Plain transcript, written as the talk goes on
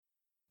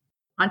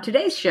On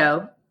today's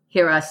show,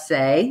 hear us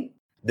say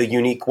the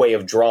unique way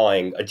of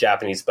drawing a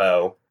Japanese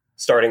bow,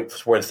 starting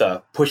with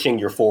pushing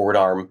your forward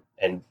arm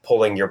and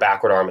pulling your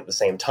backward arm at the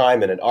same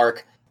time in an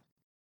arc.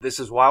 This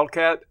is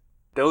Wildcat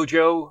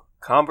Dojo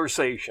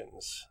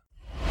Conversations.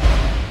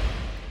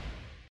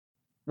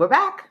 we're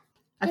back.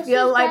 I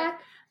feel like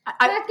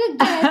back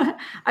again.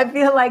 I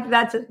feel like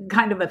that's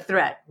kind of a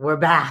threat. We're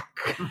back.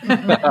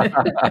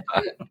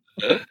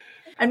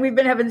 And we've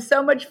been having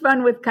so much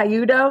fun with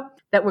Kyudo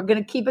that we're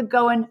going to keep it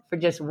going for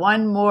just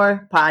one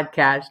more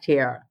podcast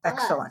here.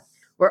 Excellent.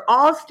 We're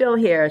all still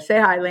here.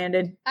 Say hi,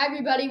 Landon. Hi,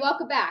 everybody.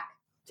 Welcome back.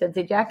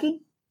 Sensei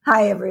Jackie.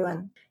 Hi,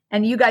 everyone.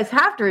 And you guys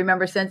have to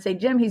remember Sensei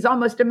Jim. He's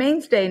almost a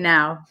mainstay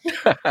now.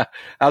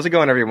 How's it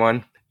going,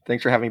 everyone?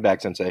 Thanks for having me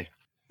back, Sensei.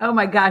 Oh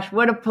my gosh,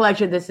 what a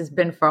pleasure this has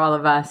been for all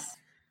of us.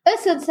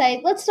 Sensei,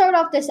 let's start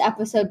off this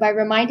episode by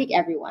reminding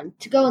everyone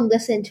to go and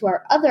listen to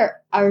our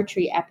other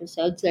archery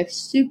episodes. They're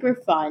super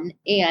fun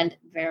and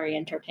very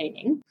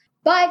entertaining.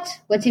 But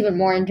what's even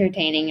more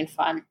entertaining and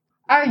fun,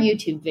 our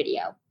YouTube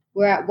video.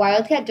 We're at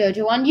Wildcat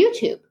Dojo on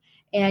YouTube.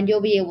 And you'll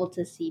be able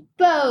to see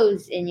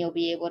bows and you'll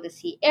be able to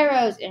see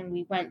arrows. And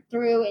we went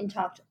through and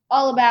talked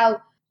all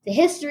about the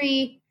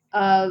history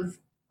of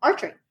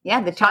archery. Yeah,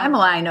 the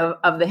timeline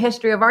of the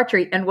history of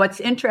archery. And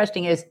what's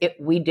interesting is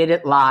we did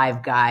it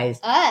live, guys.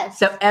 Us.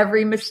 So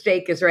every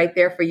mistake is right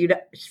there for you to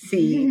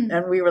see.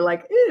 And we were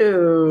like,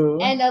 ooh.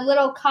 And a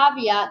little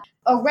caveat,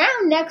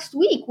 around next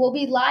week, we'll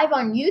be live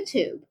on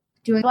YouTube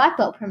doing black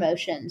belt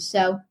promotions.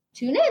 So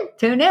tune in.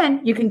 Tune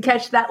in. You can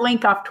catch that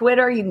link off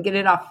Twitter. You can get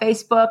it off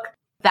Facebook.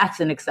 That's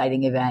an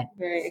exciting event.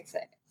 Very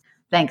excited.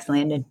 Thanks,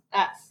 Landon.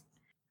 Us.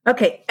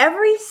 Okay,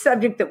 every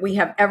subject that we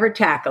have ever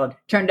tackled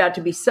turned out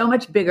to be so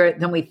much bigger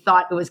than we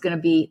thought it was going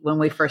to be when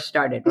we first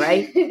started,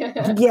 right?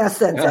 Yes,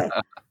 Sensei.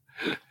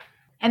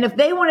 And if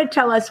they want to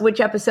tell us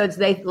which episodes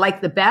they like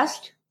the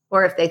best,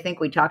 or if they think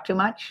we talk too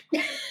much,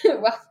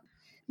 Well,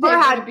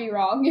 they're going to be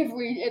wrong if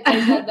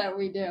they said that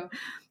we do.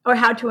 or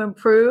how to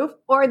improve,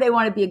 or they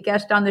want to be a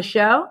guest on the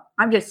show,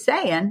 I'm just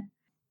saying,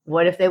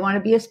 what if they want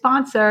to be a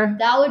sponsor?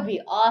 That would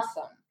be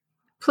awesome.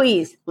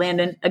 Please,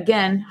 Landon,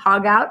 again,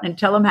 hog out and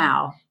tell them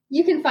how.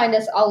 You can find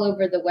us all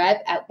over the web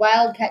at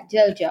Wildcat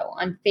Dojo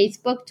on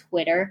Facebook,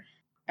 Twitter,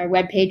 our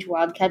webpage,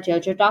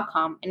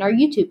 wildcatdojo.com, and our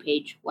YouTube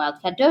page,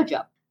 Wildcat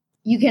Dojo.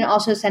 You can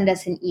also send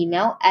us an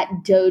email at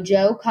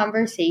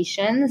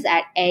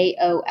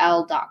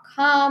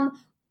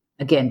dojoconversations@aol.com.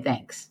 Again,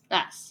 thanks.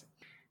 Us.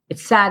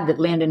 It's sad that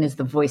Landon is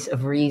the voice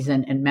of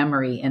reason and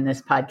memory in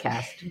this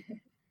podcast,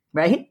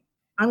 right?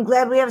 I'm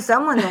glad we have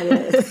someone that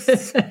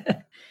is.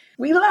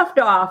 We left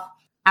off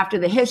after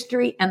the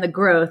history and the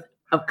growth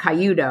of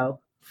Kyudo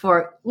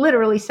for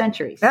literally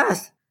centuries.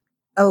 Yes.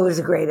 Oh, it was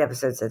a great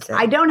episode, Sensei.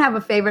 I don't have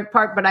a favorite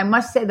part, but I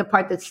must say the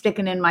part that's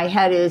sticking in my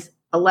head is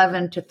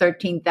 11 to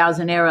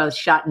 13,000 arrows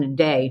shot in a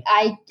day.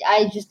 I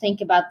just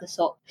think about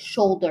the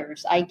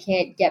shoulders. I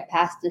can't get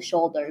past the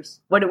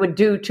shoulders. What it would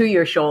do to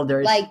your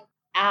shoulders. Like,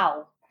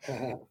 ow.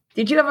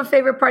 Did you have a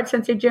favorite part,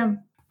 Sensei Jim?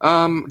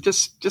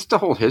 Just the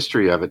whole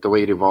history of it, the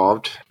way it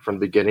evolved from the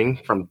beginning,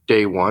 from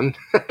day one.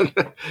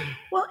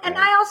 Well, and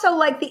I also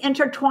like the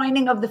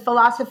intertwining of the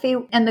philosophy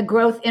and the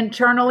growth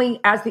internally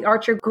as the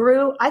archer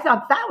grew. I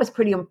thought that was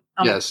pretty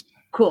Yes.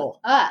 cool.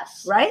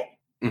 Us. Right?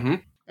 Mm-hmm.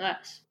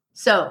 Us.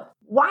 So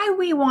why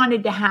we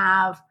wanted to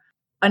have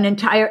an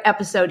entire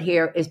episode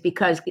here is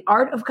because the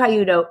art of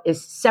Kyudo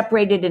is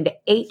separated into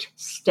 8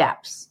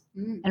 steps.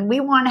 And we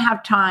want to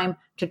have time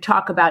to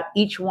talk about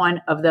each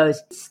one of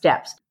those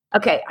steps.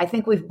 Okay, I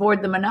think we've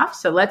bored them enough,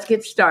 so let's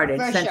get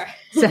started. For sure.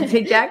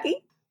 Sensei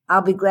Jackie?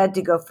 I'll be glad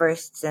to go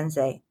first,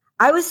 Sensei.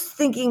 I was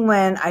thinking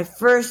when I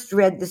first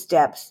read the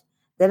steps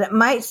that it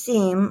might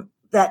seem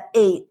that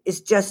 8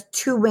 is just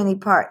too many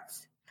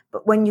parts.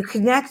 But when you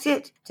connect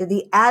it to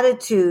the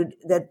attitude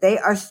that they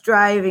are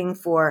striving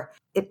for,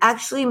 it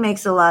actually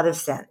makes a lot of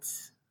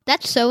sense.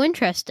 That's so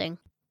interesting.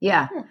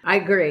 Yeah, I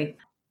agree.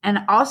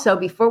 And also,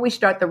 before we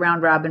start the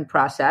round robin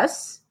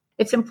process,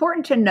 it's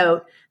important to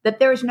note that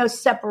there is no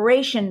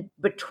separation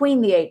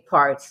between the 8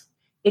 parts.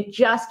 It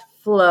just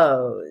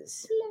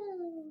flows.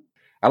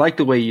 I like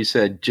the way you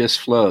said just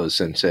flows,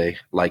 Sensei.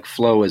 Like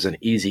flow is an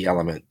easy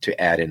element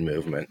to add in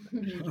movement.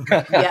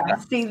 Yeah,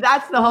 see,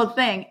 that's the whole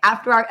thing.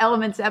 After our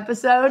elements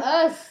episode,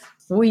 Us.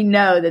 we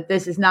know that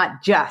this is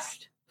not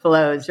just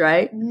flows,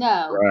 right?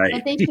 No. Right.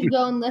 But they should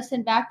go and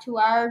listen back to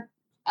our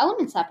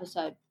elements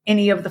episode.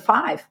 Any of the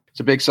 5. It's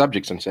a big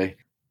subject, Sensei.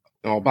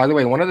 Oh, by the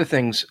way, one of the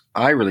things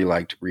I really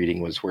liked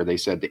reading was where they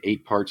said the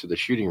 8 parts of the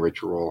shooting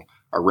ritual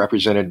are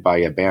represented by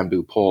a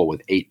bamboo pole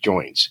with 8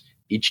 joints.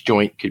 Each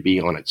joint could be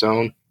on its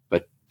own,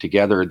 but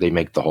together they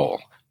make the whole.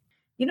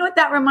 You know what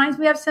that reminds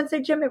me of, Sensei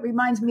Jim? It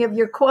reminds me of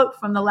your quote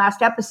from the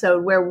last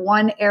episode where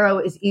 1 arrow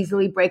is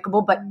easily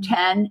breakable, but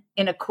 10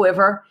 in a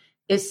quiver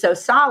is so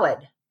solid.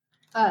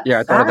 Yeah,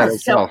 I thought of that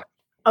as So well.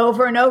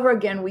 over and over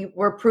again, we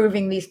were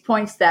proving these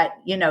points that,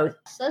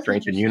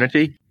 Strength and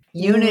unity.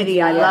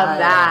 unity. I Yeah. love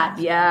that.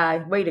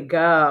 Yeah, way to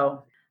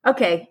go.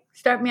 Okay,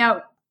 start me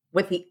out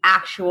with the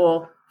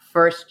actual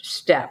first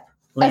step,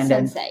 A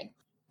Landon. sensei.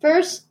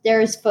 First,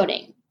 there is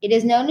footing. It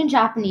is known in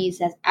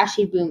Japanese as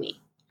ashibumi.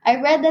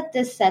 I read that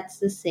this sets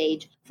the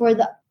stage for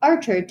the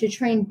archer to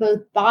train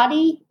both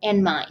body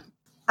and mind.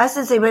 I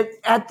should say, but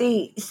at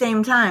the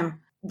same time,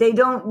 they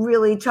don't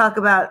really talk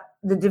about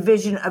the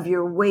division of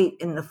your weight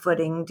in the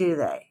footing, do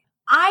they?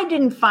 I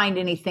didn't find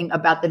anything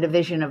about the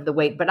division of the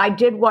weight, but I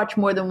did watch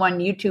more than one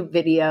YouTube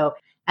video,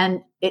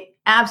 and it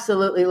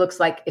absolutely looks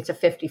like it's a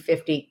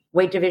 50-50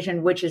 weight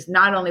division, which is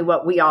not only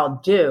what we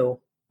all do,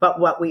 but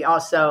what we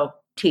also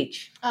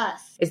teach.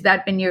 Us. Has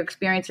that been your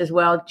experience as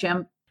well,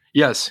 Jim?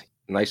 Yes,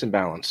 nice and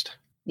balanced.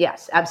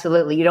 Yes,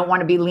 absolutely. You don't want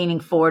to be leaning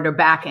forward or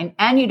back,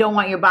 and you don't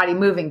want your body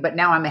moving, but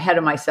now I'm ahead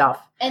of myself.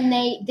 And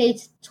they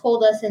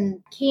told us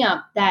in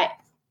camp that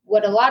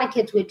what a lot of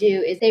kids would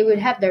do is they would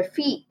have their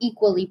feet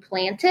equally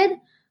planted,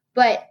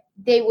 but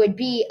they would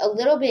be a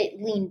little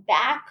bit lean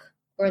back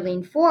or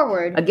lean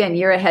forward. Again,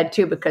 you're ahead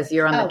too because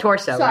you're on the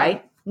torso, sorry.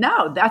 right?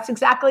 No, that's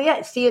exactly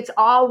it. See, it's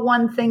all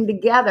one thing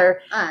together,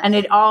 and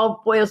it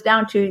all boils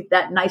down to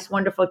that nice,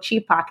 wonderful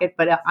chi pocket.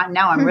 But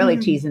now I'm really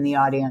teasing the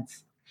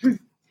audience.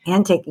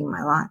 And taking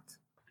my lines.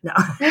 No.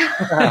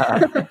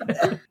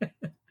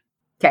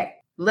 Okay,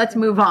 let's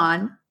move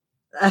on.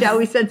 Shall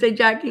we, Sensei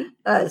Jackie?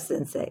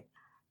 Sensei.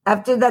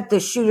 After that, the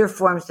shooter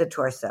forms the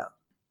torso.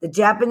 The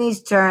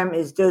Japanese term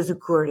is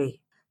dozukuri.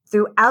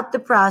 Throughout the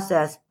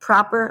process,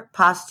 proper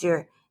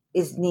posture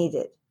is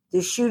needed.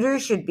 The shooter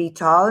should be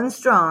tall and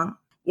strong,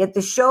 yet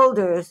the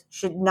shoulders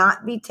should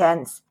not be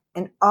tense,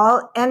 and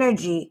all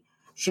energy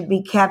should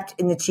be kept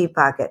in the chi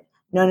pocket,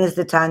 known as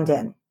the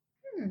tanden.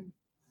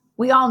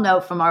 We all know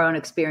from our own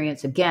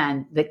experience,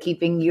 again, that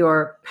keeping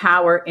your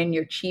power in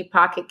your chi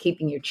pocket,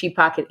 keeping your chi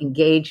pocket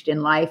engaged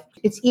in life,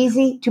 it's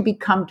easy to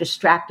become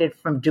distracted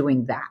from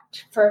doing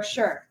that. For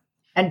sure.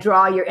 And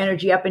draw your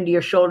energy up into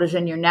your shoulders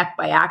and your neck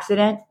by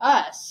accident.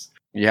 Us.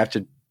 You have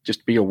to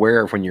just be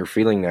aware of when you're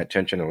feeling that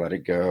tension and let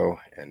it go.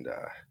 And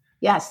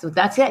Yes, so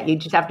that's it. You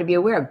just have to be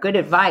aware. Good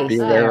advice. be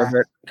aware of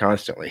it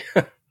constantly.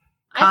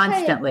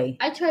 Constantly.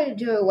 I try to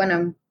do it when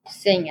I'm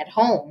staying at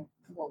home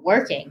or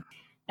working.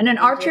 And an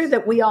archer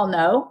that we all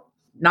know,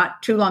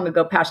 not too long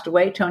ago passed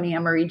away, Tony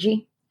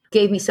Amarigi,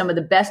 gave me some of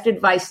the best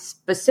advice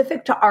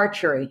specific to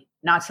archery,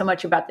 not so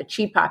much about the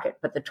chi pocket,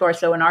 but the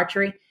torso and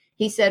archery.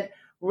 He said,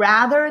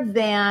 rather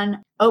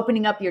than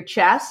opening up your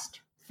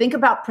chest, think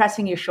about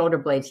pressing your shoulder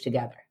blades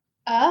together.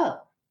 Oh.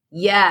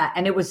 Yeah,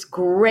 and it was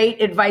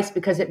great advice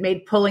because it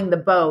made pulling the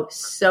bow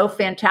so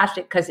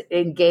fantastic because it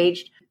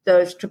engaged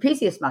those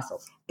trapezius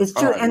muscles. It's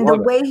true. And the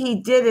way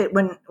he did it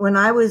when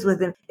I was with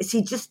him is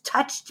he just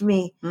touched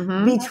me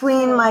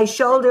between my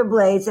shoulder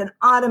blades and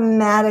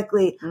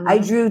automatically I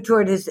drew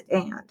toward his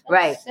hand.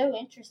 Right. So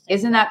interesting.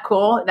 Isn't that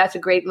cool? That's a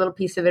great little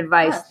piece of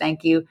advice. Yes.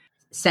 Thank you,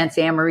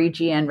 Sensei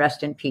Amarigi, and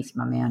rest in peace,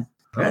 my man.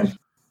 Right.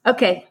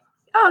 Okay.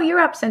 Oh, you're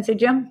up, Sensei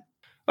Jim.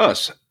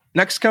 Us.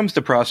 Next comes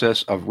the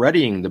process of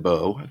readying the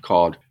bow,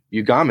 called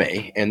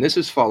yugame, and this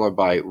is followed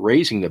by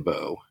raising the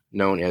bow,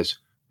 known as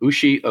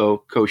ushi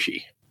o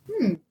koshi.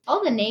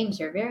 All the names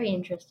are very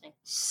interesting.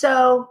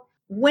 So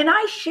when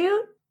I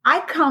shoot, I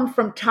come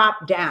from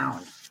top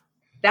down.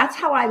 That's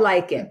how I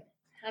like it.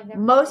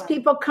 Most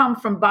people come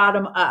from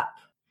bottom up.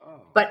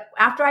 But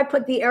after I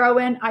put the arrow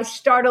in, I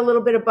start a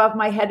little bit above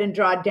my head and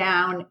draw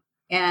down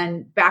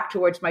and back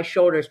towards my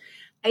shoulders.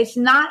 It's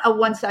not a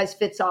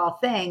one-size-fits-all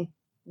thing.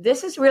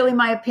 This is really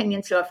my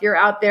opinion. So if you're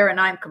out there and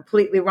I'm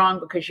completely wrong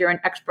because you're an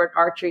expert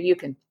archer, you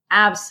can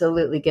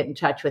absolutely get in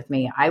touch with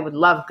me. I would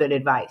love good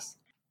advice.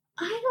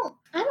 I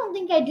don't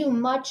think I do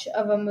much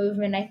of a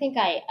movement. I think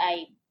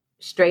I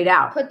Straight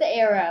out. put the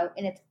arrow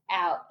and it's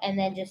out and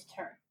then just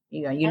turn.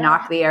 You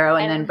knock the arrow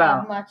and then I bow. don't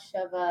have much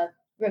of a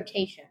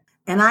rotation.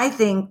 And I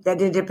think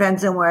that it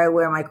depends on where I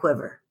wear my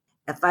quiver.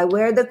 If I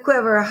wear the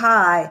quiver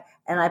high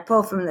and I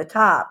pull from the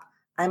top,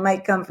 I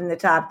might come from the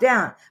top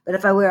down. But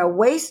if I wear a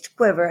waist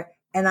quiver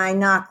and I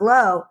knock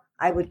low,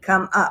 I would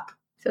come up.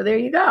 So there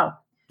you go.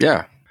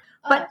 Yeah.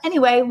 But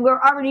anyway,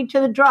 we're already to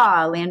the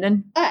draw,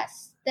 Landon.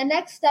 Us. The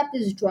next step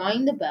is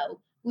drawing the bow,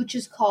 which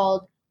is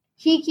called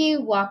hiki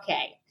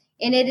wake.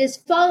 And it is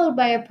followed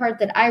by a part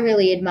that I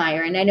really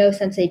admire, and I know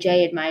Sensei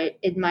Jay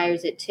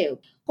admires it too.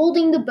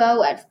 Holding the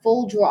bow at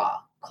full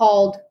draw,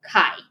 called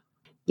kai.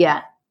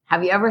 Yeah.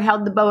 Have you ever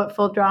held the bow at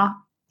full draw?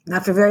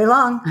 Not for very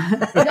long.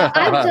 I've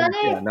done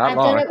it. Yeah, not I've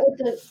long. done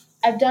it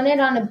I've done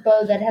it on a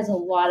bow that has a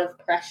lot of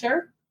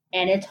pressure,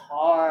 and it's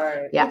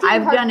hard. Yeah, It's even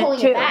I've hard done it pulling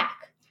too. back.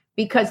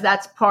 Because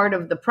that's part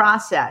of the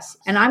process.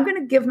 And I'm going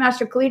to give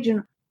Master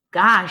Collegian,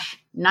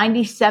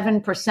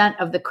 97%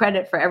 of the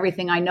credit for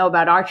everything I know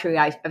about archery.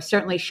 I've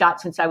certainly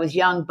shot since I was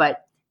young,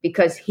 but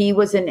because he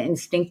was an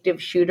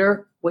instinctive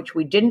shooter, which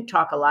we didn't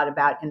talk a lot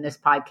about in this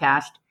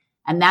podcast.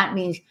 And that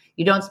means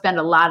you don't spend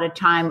a lot of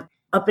time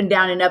up and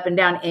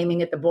down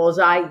aiming at the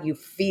bullseye. You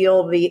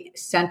feel the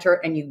center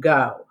and you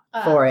go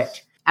for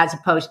it, as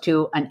opposed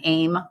to an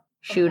aim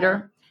shooter.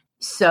 Okay.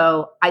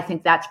 So I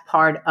think that's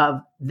part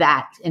of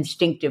that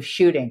instinctive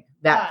shooting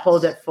that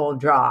pulled at full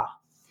draw.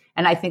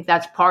 And I think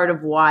that's part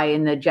of why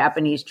in the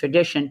Japanese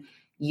tradition,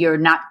 you're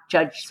not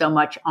judged so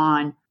much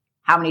on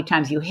how many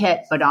times you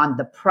hit, but on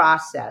the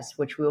process,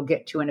 which we'll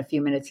get to in a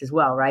few minutes as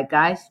well. Right,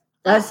 guys?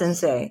 That's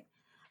Sensei.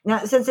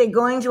 Now, Sensei,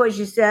 going to what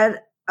you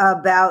said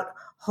about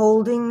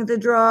holding the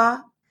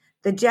draw,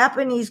 the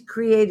Japanese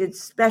created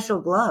special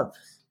gloves.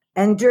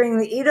 And during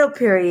the Edo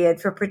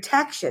period, for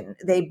protection,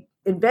 they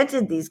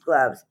invented these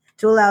gloves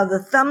to allow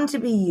the thumb to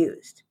be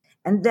used.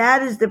 And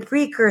that is the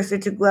precursor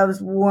to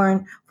gloves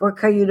worn for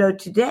Kyudo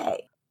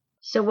today.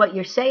 So what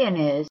you're saying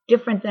is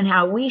different than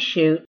how we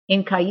shoot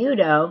in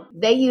Kyudo.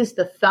 They use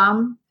the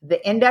thumb,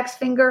 the index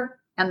finger,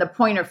 and the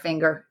pointer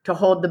finger to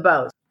hold the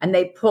bows. And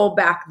they pull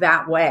back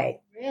that way.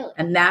 Really?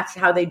 And that's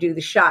how they do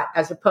the shot,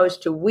 as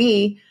opposed to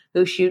we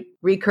who shoot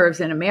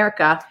recurves in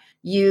America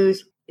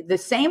use the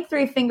same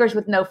three fingers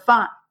with no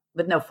thumb,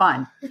 the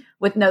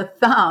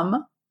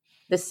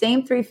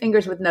same three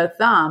fingers with no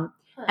thumb.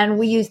 And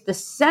we use the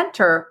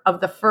center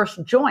of the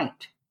first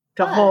joint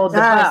to hold the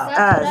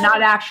bow,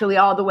 not actually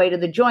all the way to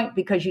the joint,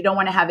 because you don't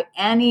want to have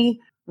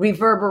any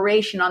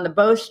reverberation on the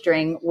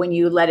bowstring when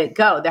you let it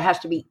go. There has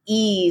to be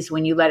ease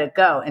when you let it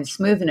go and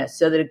smoothness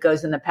so that it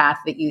goes in the path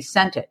that you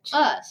sent it.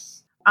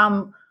 Us.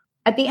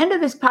 At the end of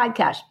this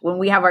podcast, when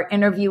we have our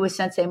interview with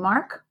Sensei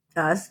Mark,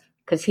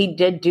 because he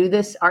did do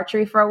this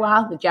archery for a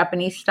while, the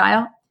Japanese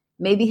style,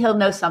 maybe he'll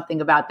know something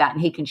about that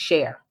and he can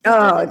share.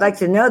 Oh, I'd like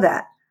to know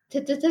that.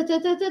 Teaser.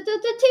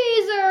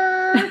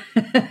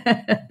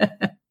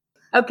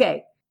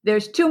 Okay,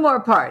 there's two more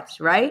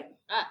parts, right?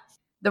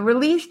 The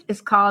release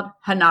is called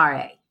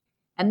Hanare,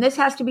 and this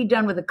has to be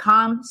done with a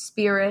calm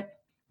spirit.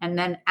 And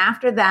then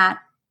after that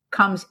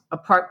comes a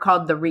part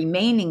called the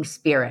remaining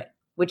spirit,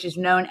 which is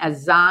known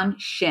as Zan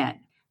Shin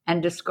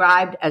and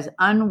described as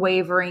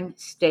unwavering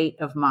state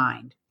of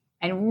mind.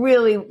 And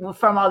really,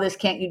 from all this,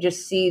 can't you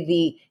just see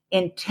the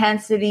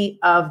intensity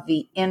of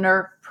the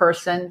inner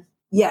person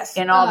Yes.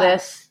 in all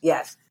this?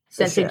 Yes.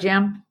 Sensei sure.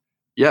 Jim?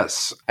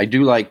 Yes, I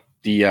do like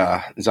the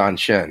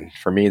Zanshin.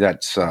 For me,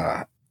 that's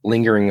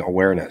lingering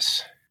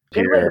awareness.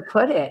 Good way to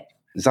put it.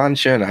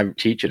 Zanshin, I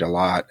teach it a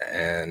lot.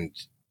 And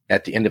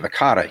at the end of a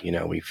kata,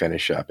 we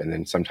finish up. And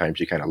then sometimes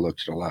you kind of look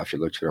to the left, you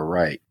look to the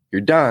right.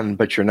 You're done,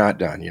 but you're not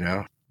done,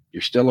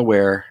 You're still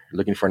aware, you're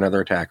looking for another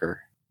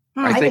attacker.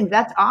 I think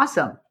that's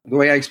awesome. The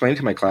way I explain it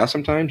to my class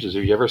sometimes is,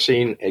 have you ever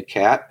seen a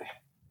cat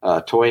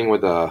toying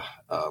with a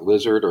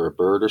lizard or a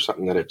bird or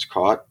something that it's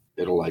caught?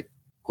 It'll like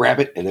grab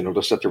it, and then it'll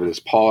just sit there with its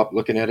paw up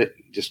looking at it,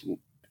 just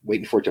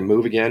waiting for it to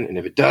move again. And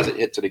if it does, it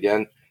hits it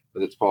again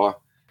with its paw.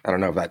 I don't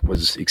know if that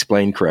was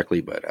explained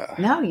correctly, but...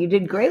 No, you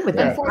did great with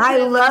it. I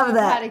love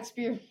that.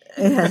 Experience.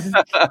 Yes.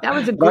 That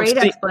was a great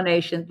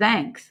explanation.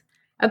 Thanks.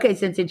 Okay,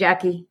 Sensei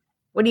Jackie,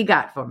 what do you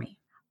got for me?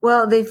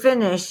 Well, they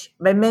finish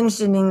by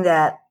mentioning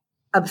that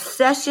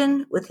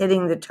obsession with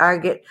hitting the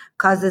target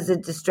causes a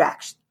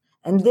distraction,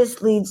 and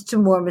this leads to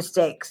more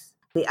mistakes.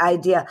 The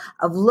idea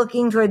of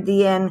looking toward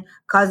the end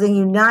causing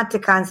you not to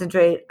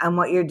concentrate on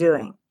what you're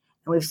doing.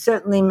 And we've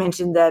certainly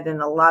mentioned that in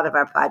a lot of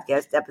our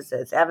podcast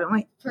episodes, haven't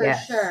we? For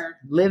sure.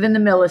 Live in the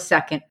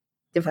millisecond.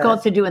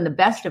 Difficult to do in the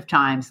best of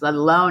times, let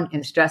alone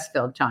in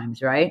stress-filled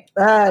times, right?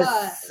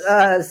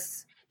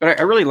 Us. But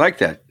I really like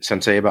that,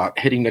 Sensei, about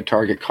hitting the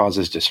target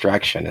causes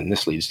distraction, and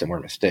this leads to more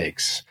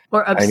mistakes.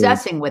 Or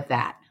obsessing with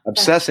that.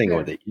 Obsessing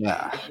with it,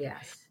 yeah.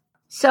 Yes.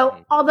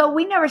 So, although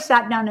we never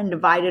sat down and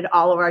divided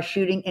all of our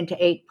shooting into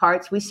 8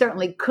 parts, we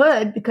certainly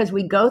could, because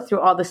we go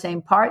through all the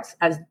same parts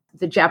as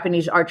the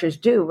Japanese archers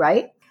do,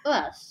 right?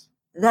 Us.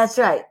 That's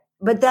right.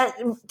 But that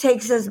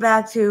takes us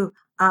back to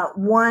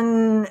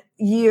 1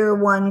 year,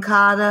 1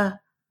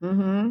 kata,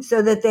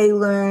 so that they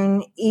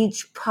learn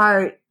each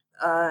part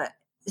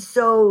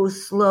so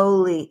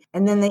slowly,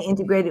 and then they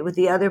integrate it with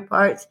the other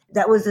parts.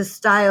 That was a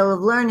style of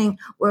learning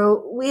where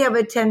we have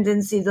a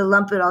tendency to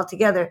lump it all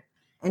together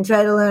and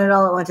try to learn it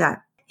all at one time.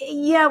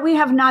 Yeah, we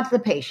have not the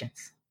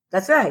patience.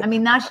 That's right. I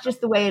mean, that's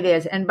just the way it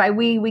is. And by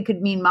we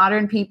could mean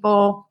modern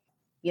people.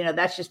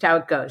 That's just how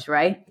it goes,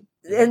 right?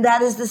 And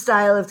that is the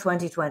style of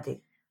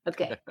 2020.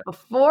 Okay.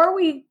 Before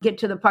we get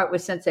to the part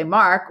with Sensei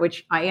Mark,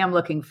 which I am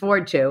looking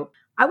forward to,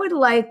 I would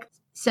like,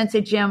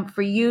 Sensei Jim,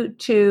 for you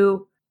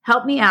to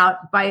help me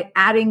out by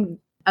adding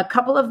a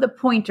couple of the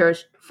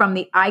pointers from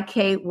the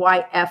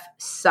IKYF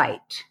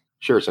site.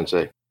 Sure,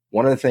 Sensei.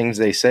 One of the things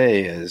they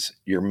say is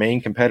your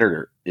main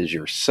competitor is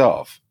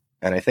yourself.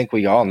 And I think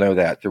we all know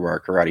that through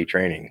our karate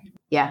training.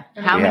 Yeah.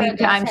 How many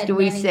times do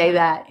we say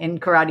that in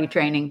karate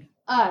training?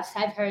 Us.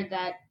 I've heard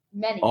that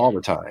many all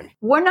times. the time.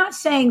 We're not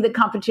saying that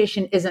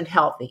competition isn't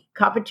healthy.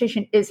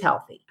 Competition is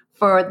healthy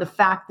for the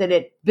fact that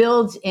it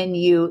builds in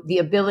you the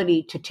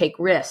ability to take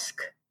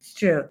risk. It's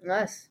true.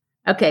 Us.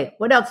 Okay.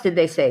 What else did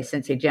they say,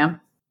 Sensei Jim?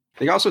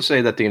 They also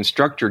say that the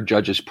instructor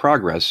judges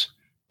progress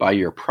by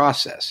your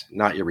process,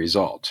 not your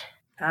result.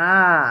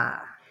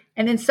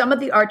 And in some of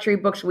the archery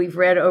books we've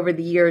read over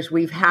the years,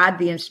 we've had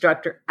the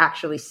instructor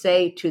actually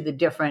say to the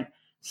different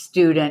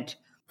student,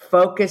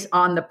 focus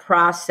on the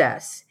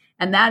process.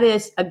 And that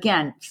is,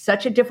 again,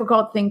 such a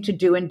difficult thing to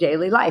do in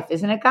daily life,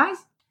 isn't it, guys?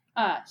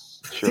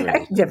 Us. Sure.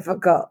 Very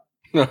difficult.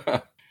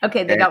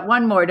 Okay, they got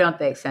one more, don't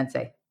they,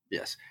 Sensei?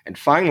 Yes. And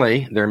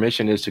finally, their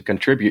mission is to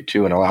contribute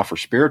to and allow for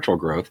spiritual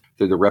growth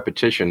through the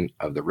repetition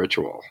of the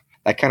ritual.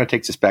 That kind of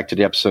takes us back to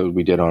the episode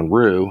we did on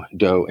Ryu,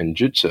 Do, and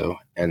Jutsu,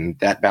 and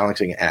that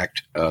balancing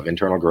act of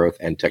internal growth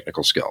and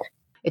technical skill.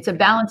 It's a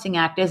balancing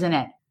act, isn't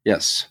it?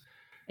 Yes.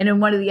 And in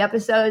one of the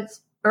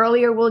episodes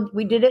earlier,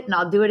 we did it, and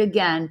I'll do it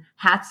again.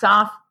 Hats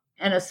off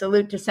and a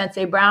salute to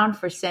Sensei Brown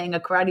for saying a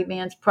karate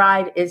man's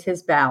pride is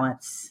his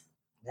balance.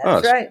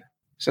 That's right.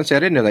 Sensei, I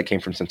didn't know that came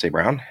from Sensei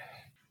Brown.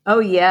 Oh,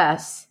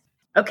 yes.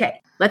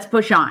 Okay, let's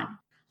push on.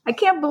 I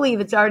can't believe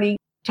it's already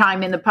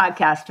time in the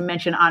podcast to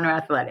mention Honor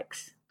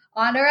Athletics.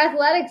 Honor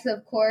Athletics,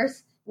 of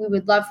course. We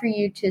would love for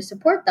you to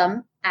support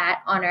them at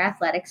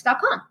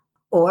honorathletics.com.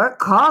 Or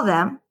call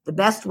them, the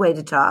best way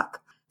to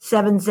talk,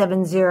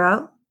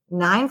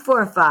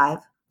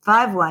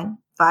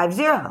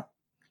 770-945-5150.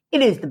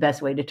 It is the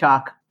best way to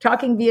talk.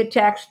 Talking via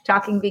text,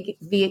 talking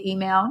via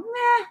email,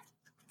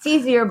 it's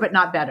easier, but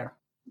not better.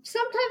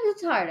 Sometimes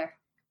it's harder.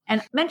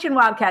 And mention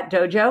Wildcat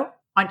Dojo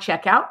on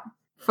checkout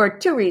for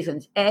 2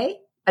 reasons. A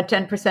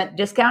 10%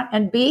 discount,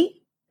 and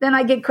B, then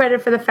I get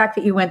credit for the fact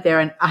that you went there,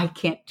 and I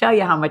can't tell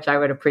you how much I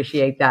would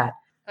appreciate that.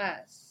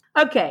 Yes.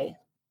 Okay,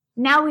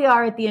 now we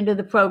are at the end of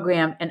the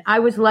program, and I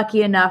was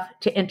lucky enough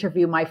to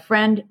interview my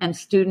friend and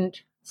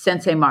student,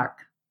 Sensei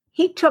Mark.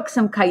 He took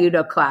some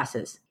Kyudo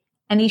classes,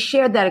 and he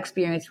shared that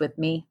experience with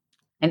me,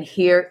 and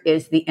here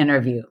is the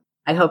interview.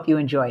 I hope you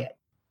enjoy it.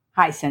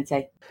 Hi,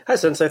 Sensei. Hi,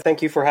 Sensei.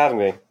 Thank you for having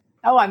me.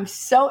 Oh, I'm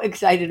so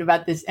excited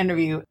about this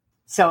interview.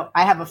 So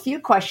I have a few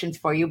questions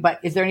for you,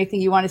 but is there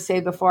anything you want to say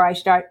before I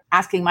start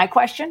asking my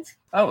questions?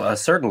 Oh,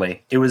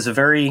 certainly. It was a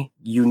very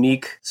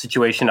unique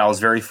situation. I was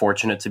very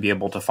fortunate to be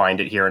able to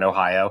find it here in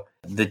Ohio.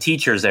 The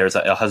teachers there,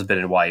 a husband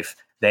and wife,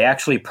 they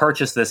actually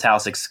purchased this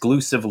house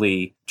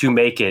exclusively to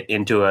make it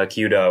into a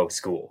Kyudo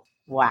school.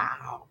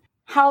 Wow.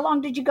 How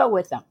long did you go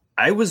with them?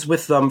 I was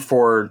with them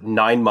for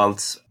 9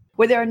 months.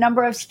 Were there a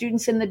number of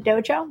students in the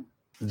dojo?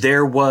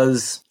 There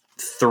was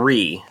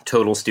 3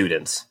 total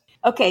students.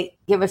 Okay,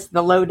 give us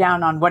the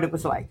lowdown on what it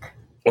was like.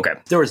 Okay,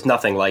 there was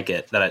nothing like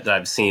it that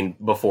I've seen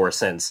before or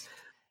since.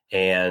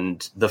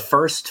 And the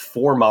first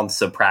 4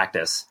 months of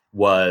practice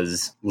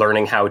was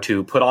learning how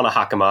to put on a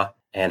hakama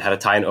and how to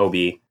tie an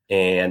obi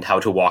and how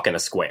to walk in a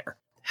square.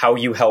 How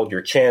you held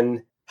your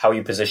chin, how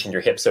you positioned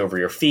your hips over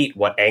your feet,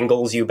 what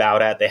angles you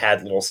bowed at. They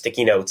had little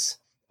sticky notes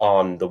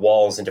on the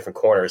walls in different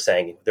corners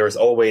saying there was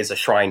always a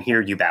shrine here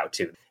you bow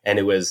to. And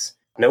it was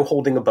no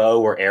holding a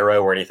bow or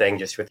arrow or anything,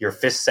 just with your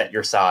fists at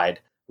your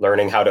side,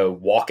 learning how to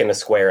walk in a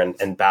square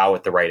and bow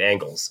at the right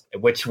angles,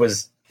 which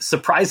was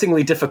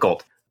surprisingly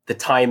difficult. The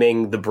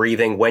timing, the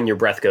breathing, when your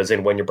breath goes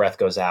in, when your breath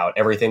goes out,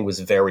 everything was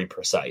very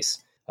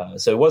precise.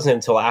 So it wasn't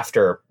until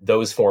after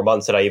those 4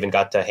 months that I even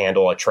got to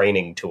handle a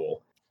training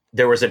tool.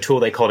 There was a tool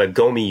they called a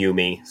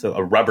gomiyumi, so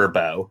a rubber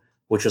bow,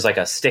 which was like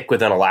a stick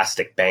with an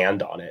elastic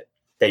band on it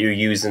that you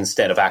use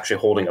instead of actually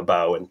holding a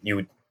bow. And you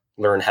would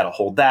learn how to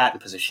hold that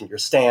and position your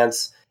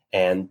stance.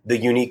 And the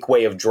unique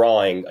way of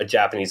drawing a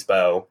Japanese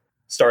bow,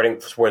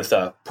 starting with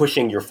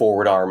pushing your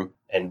forward arm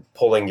and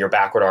pulling your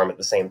backward arm at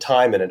the same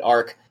time in an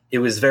arc. It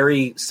was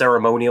very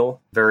ceremonial,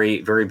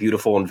 very, very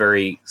beautiful, and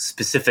very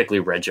specifically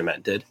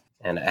regimented.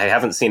 And I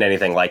haven't seen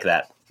anything like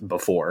that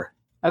before.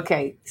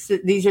 Okay, so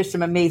these are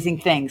some amazing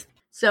things.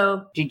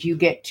 So did you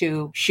get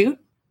to shoot?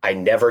 I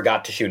never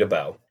got to shoot a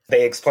bow.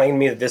 They explained to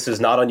me that this is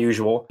not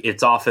unusual.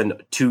 It's often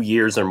 2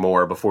 years or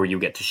more before you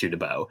get to shoot a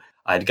bow.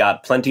 I'd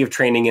got plenty of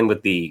training in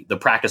with the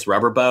practice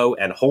rubber bow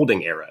and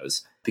holding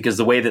arrows, because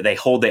the way that they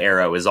hold the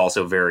arrow is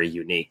also very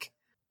unique.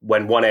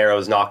 When one arrow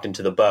is knocked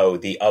into the bow,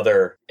 the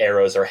other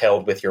arrows are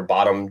held with your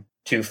bottom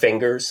 2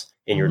 fingers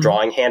in your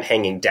drawing hand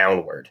hanging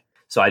downward.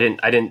 So I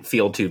didn't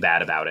feel too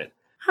bad about it.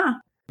 Huh.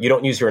 You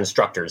don't use your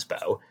instructor's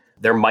bow.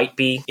 There might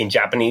be, in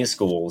Japanese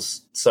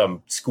schools,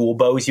 some school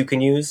bows you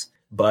can use,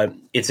 but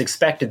it's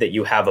expected that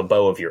you have a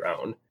bow of your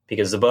own,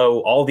 because the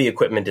bow, all the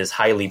equipment is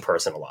highly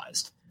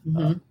personalized.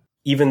 Mm-hmm.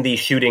 Even the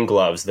shooting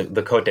gloves,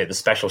 the kote, the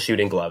special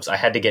shooting gloves, I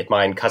had to get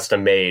mine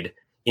custom made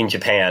in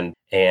Japan,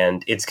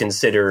 and it's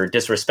considered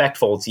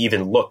disrespectful to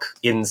even look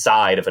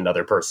inside of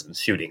another person's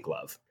shooting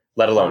glove,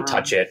 let alone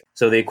touch it.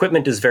 So the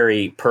equipment is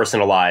very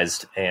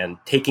personalized, and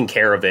taking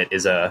care of it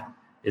is a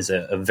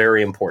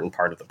very important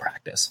part of the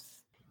practice.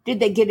 Did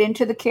they get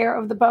into the care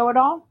of the bow at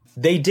all?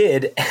 They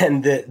did,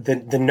 and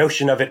the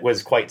notion of it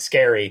was quite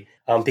scary,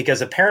 because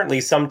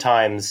apparently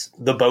sometimes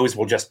the bows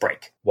will just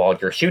break while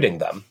you're shooting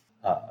them.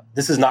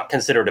 This is not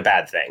considered a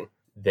bad thing.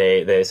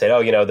 They said,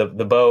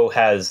 the bow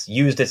has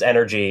used its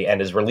energy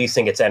and is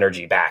releasing its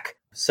energy back.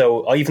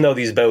 So even though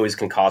these bows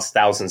can cost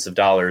thousands of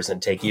dollars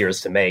and take years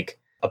to make,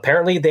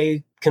 apparently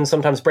they can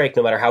sometimes break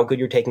no matter how good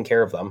you're taking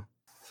care of them.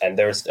 And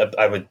there's,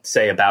 I would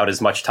say, about as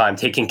much time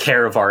taking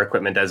care of our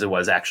equipment as it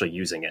was actually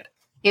using it.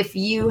 If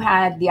you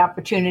had the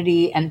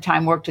opportunity and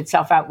time worked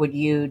itself out, would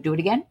you do it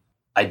again?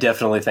 I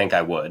definitely think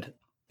I would.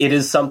 It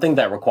is something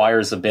that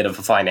requires a bit of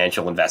a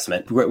financial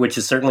investment, which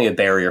is certainly a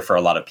barrier for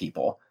a lot of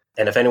people.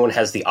 And if anyone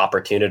has the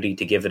opportunity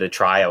to give it a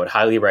try, I would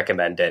highly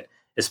recommend it,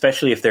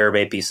 especially if there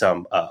may be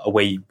some a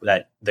way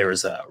that there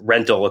is a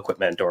rental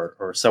equipment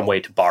or some way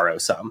to borrow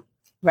some.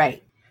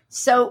 Right.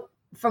 So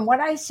from what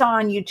I saw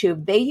on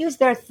YouTube, they use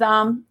their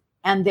thumb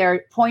and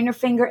their pointer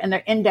finger and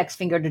their index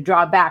finger to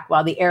draw back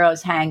while the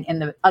arrows hang in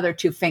the other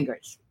two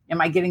fingers.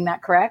 Am I getting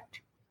that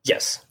correct?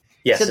 Yes.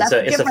 Yes, So that's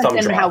it's a different thumb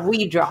than draw. how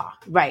we draw.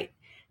 Right.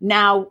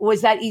 Now,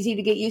 was that easy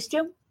to get used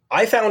to?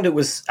 I found it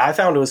was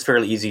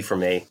fairly easy for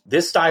me.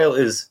 This style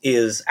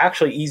is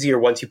actually easier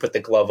once you put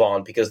the glove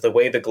on, because the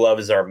way the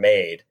gloves are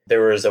made,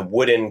 there is a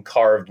wooden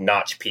carved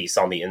notch piece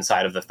on the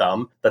inside of the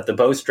thumb that the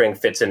bowstring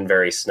fits in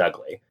very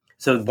snugly.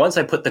 So once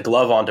I put the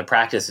glove on to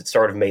practice, it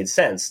sort of made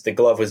sense. The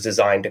glove was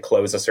designed to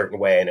close a certain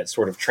way, and it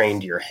sort of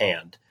trained your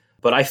hand.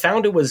 But I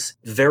found it was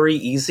very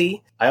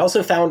easy. I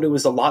also found it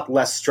was a lot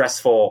less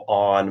stressful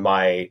on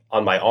my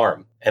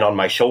arm and on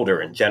my shoulder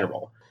in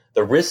general.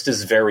 The wrist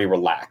is very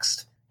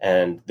relaxed,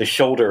 and the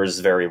shoulder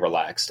is very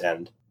relaxed,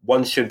 and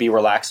one should be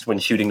relaxed when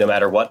shooting no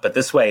matter what, but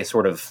this way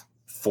sort of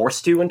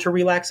forced you into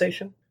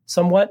relaxation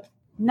somewhat.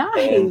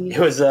 Nice. And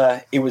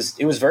it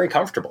was very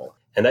comfortable.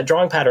 And that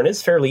drawing pattern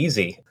is fairly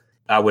easy.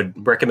 I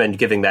would recommend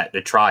giving that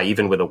a try,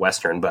 even with a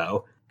Western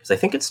bow, because I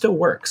think it still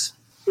works.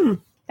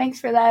 Thanks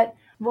for that.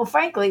 Well,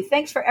 frankly,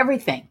 thanks for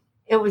everything.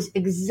 It was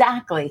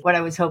exactly what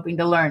I was hoping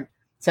to learn.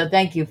 So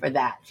thank you for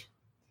that.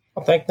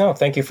 Well,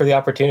 thank you for the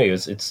opportunity.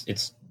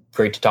 It's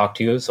great to talk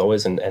to you as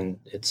always, and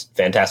it's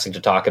fantastic to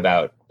talk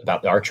about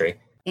the archery.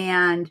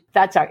 And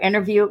that's our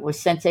interview with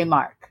Sensei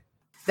Mark.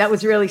 That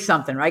was really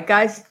something, right,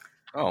 guys?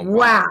 Oh,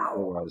 Wow. It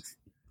was.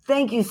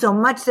 Thank you so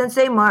much,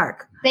 Sensei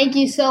Mark. Thank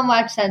you so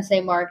much,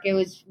 Sensei Mark. It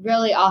was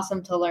really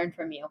awesome to learn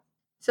from you.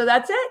 So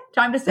that's it.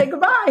 Time to say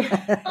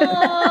goodbye.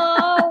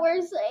 Oh,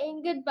 we're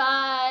saying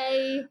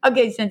goodbye.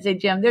 Okay, Sensei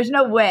Jim, there's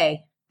no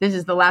way this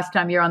is the last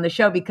time you're on the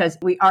show, because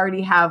we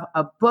already have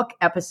a book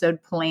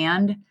episode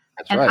planned.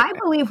 That's And right. I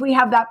believe we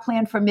have that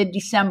planned for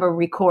mid-December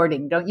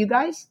recording. Don't you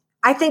guys?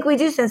 I think we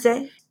do,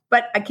 Sensei.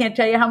 But I can't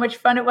tell you how much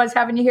fun it was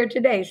having you here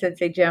today,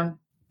 Sensei Jim.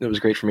 It was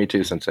great for me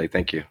too, Sensei.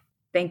 Thank you.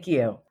 Thank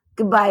you.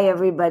 Goodbye,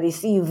 everybody.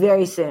 See you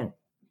very soon.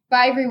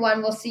 Bye,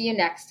 everyone. We'll see you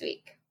next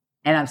week.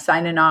 And I'm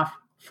signing off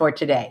for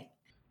today.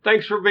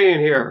 Thanks for being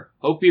here.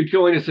 Hope you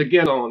join us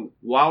again on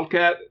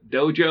Wildcat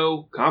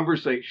Dojo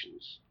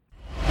Conversations.